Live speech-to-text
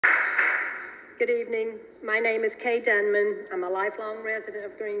Good evening. My name is Kay Dunman. I'm a lifelong resident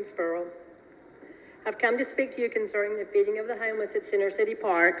of Greensboro. I've come to speak to you concerning the feeding of the homeless at Center City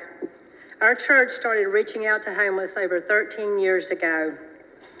Park. Our church started reaching out to homeless over 13 years ago.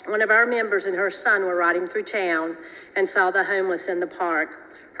 One of our members and her son were riding through town and saw the homeless in the park.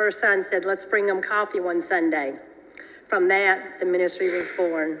 Her son said, "Let's bring them coffee one Sunday." From that, the ministry was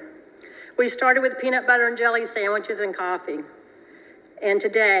born. We started with peanut butter and jelly sandwiches and coffee. And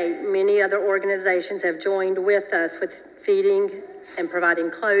today, many other organizations have joined with us with feeding and providing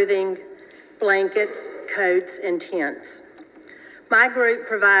clothing, blankets, coats, and tents. My group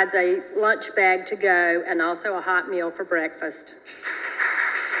provides a lunch bag to go and also a hot meal for breakfast.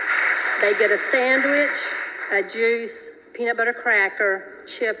 They get a sandwich, a juice, peanut butter cracker,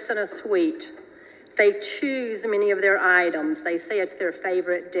 chips, and a sweet. They choose many of their items. They say it's their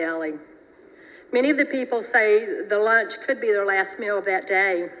favorite deli. Many of the people say the lunch could be their last meal of that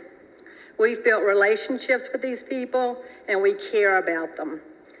day. We've built relationships with these people and we care about them.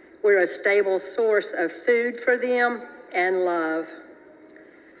 We're a stable source of food for them and love.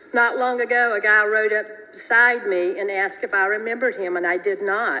 Not long ago, a guy rode up beside me and asked if I remembered him, and I did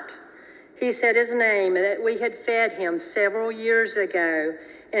not. He said his name and that we had fed him several years ago,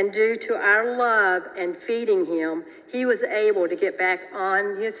 and due to our love and feeding him, he was able to get back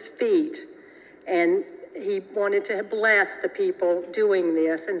on his feet. And he wanted to bless the people doing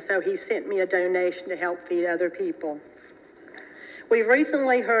this, and so he sent me a donation to help feed other people. We've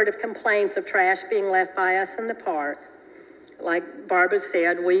recently heard of complaints of trash being left by us in the park. Like Barbara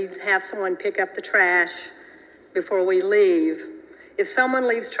said, we have someone pick up the trash before we leave. If someone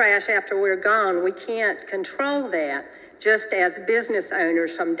leaves trash after we're gone, we can't control that, just as business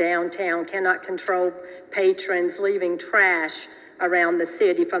owners from downtown cannot control patrons leaving trash around the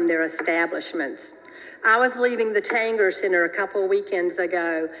city from their establishments. I was leaving the Tanger Center a couple of weekends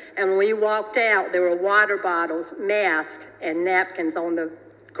ago, and when we walked out, there were water bottles, masks, and napkins on the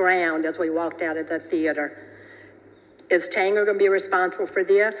ground as we walked out of the theater. Is Tanger going to be responsible for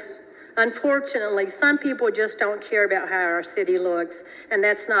this? Unfortunately, some people just don't care about how our city looks, and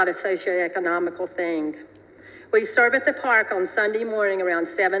that's not a socioeconomical thing. We serve at the park on Sunday morning around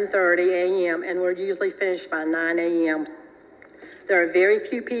 7:30 a.m., and we're usually finished by 9 a.m. There are very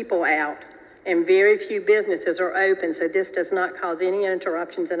few people out, and very few businesses are open, so this does not cause any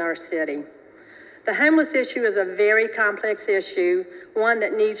interruptions in our city. The homeless issue is a very complex issue, one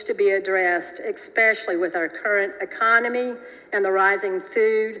that needs to be addressed, especially with our current economy and the rising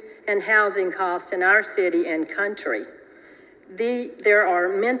food and housing costs in our city and country. There are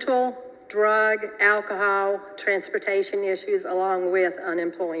mental, drug, alcohol, transportation issues, along with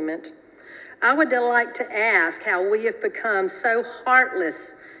unemployment. I would like to ask how we have become so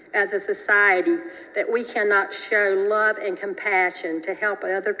heartless as a society that we cannot show love and compassion to help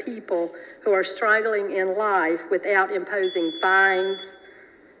other people who are struggling in life without imposing fines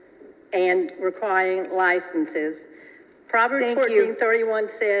and requiring licenses. Proverbs 14:31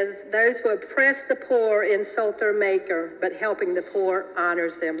 says, "Those who oppress the poor insult their maker, but helping the poor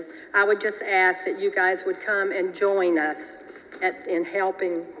honors them." I would just ask that you guys would come and join us in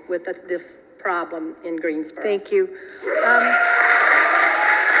helping with this problem in Greensboro. Thank you.